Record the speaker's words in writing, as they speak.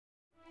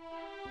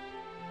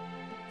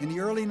In the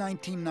early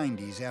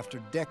 1990s, after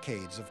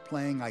decades of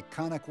playing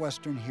iconic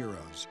Western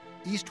heroes,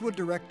 Eastwood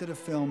directed a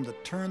film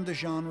that turned the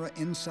genre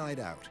inside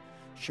out,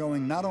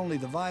 showing not only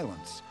the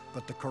violence,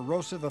 but the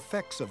corrosive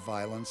effects of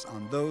violence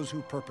on those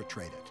who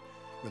perpetrate it.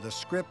 With a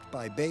script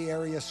by Bay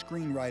Area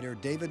screenwriter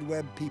David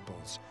Webb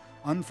Peoples,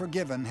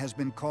 Unforgiven has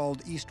been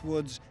called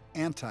Eastwood's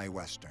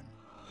anti-Western.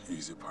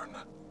 Easy,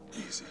 partner.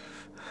 Easy.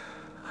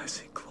 I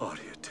see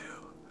Claudia, too.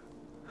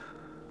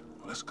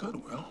 Well, that's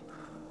good, Will.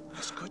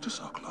 That's good you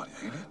saw Claudia,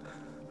 ain't it?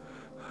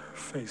 Her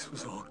face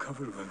was all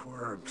covered with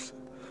worms.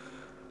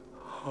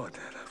 Oh,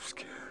 Dad, I'm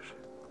scared.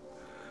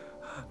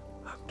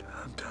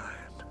 I'm dying.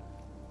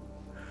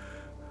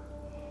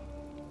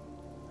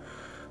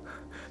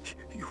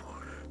 You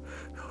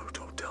won't. No,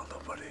 don't tell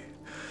nobody.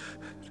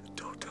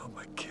 Don't tell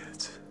my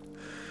kids.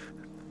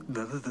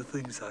 None of the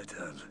things I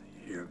done.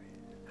 You hear me?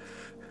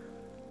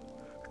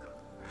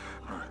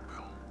 All right,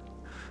 Will.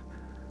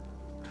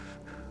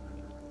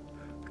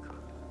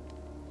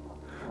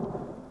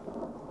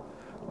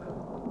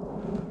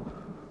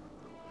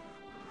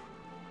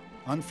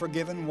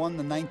 Unforgiven won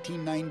the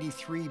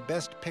 1993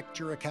 Best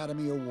Picture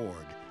Academy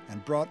Award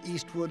and brought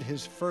Eastwood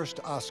his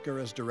first Oscar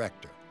as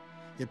director.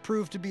 It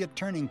proved to be a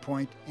turning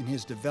point in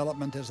his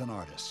development as an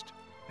artist.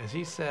 As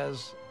he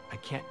says, I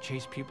can't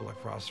chase people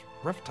across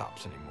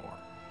rooftops anymore.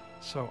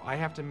 So I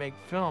have to make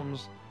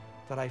films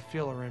that I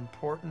feel are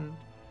important,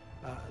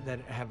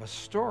 that have a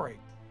story.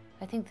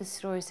 I think the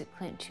stories that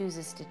Clint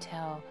chooses to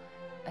tell,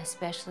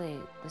 especially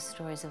the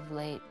stories of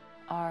late,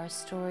 are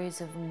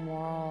stories of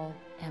moral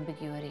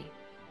ambiguity.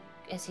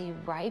 As he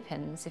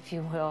ripens, if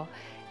you will,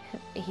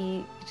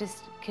 he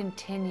just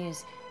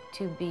continues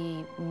to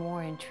be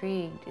more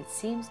intrigued, it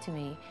seems to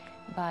me,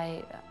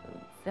 by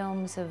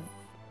films of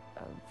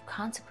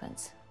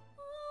consequence.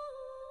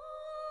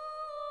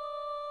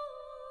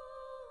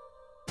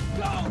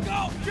 Go,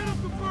 go, get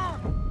up the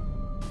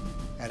burn!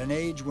 At an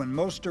age when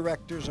most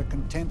directors are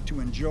content to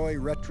enjoy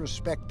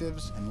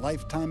retrospectives and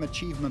Lifetime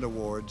Achievement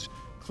Awards,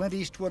 Clint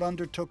Eastwood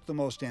undertook the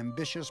most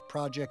ambitious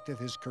project of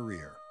his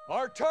career.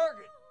 Our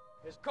target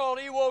is called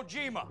Iwo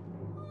Jima.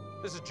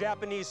 This is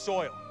Japanese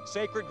soil,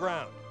 sacred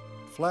ground.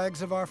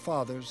 Flags of Our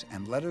Fathers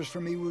and Letters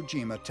from Iwo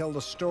Jima tell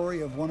the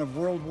story of one of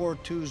World War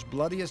II's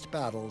bloodiest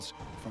battles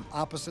from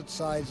opposite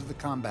sides of the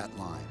combat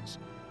lines.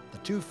 The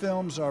two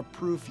films are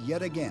proof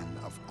yet again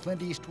of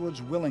Clint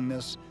Eastwood's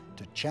willingness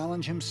to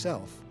challenge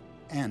himself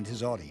and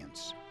his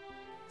audience.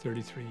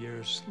 33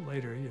 years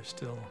later, you're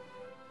still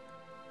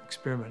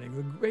experimenting.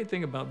 The great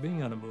thing about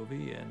being on a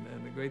movie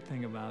and the great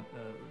thing about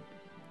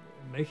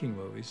making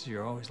movies,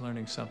 you're always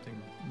learning something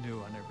new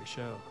on every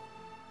show.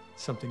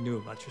 Something new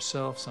about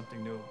yourself,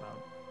 something new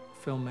about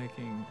filmmaking,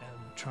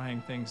 and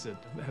trying things that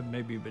have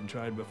maybe been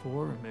tried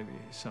before, and maybe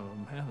some of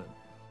them haven't.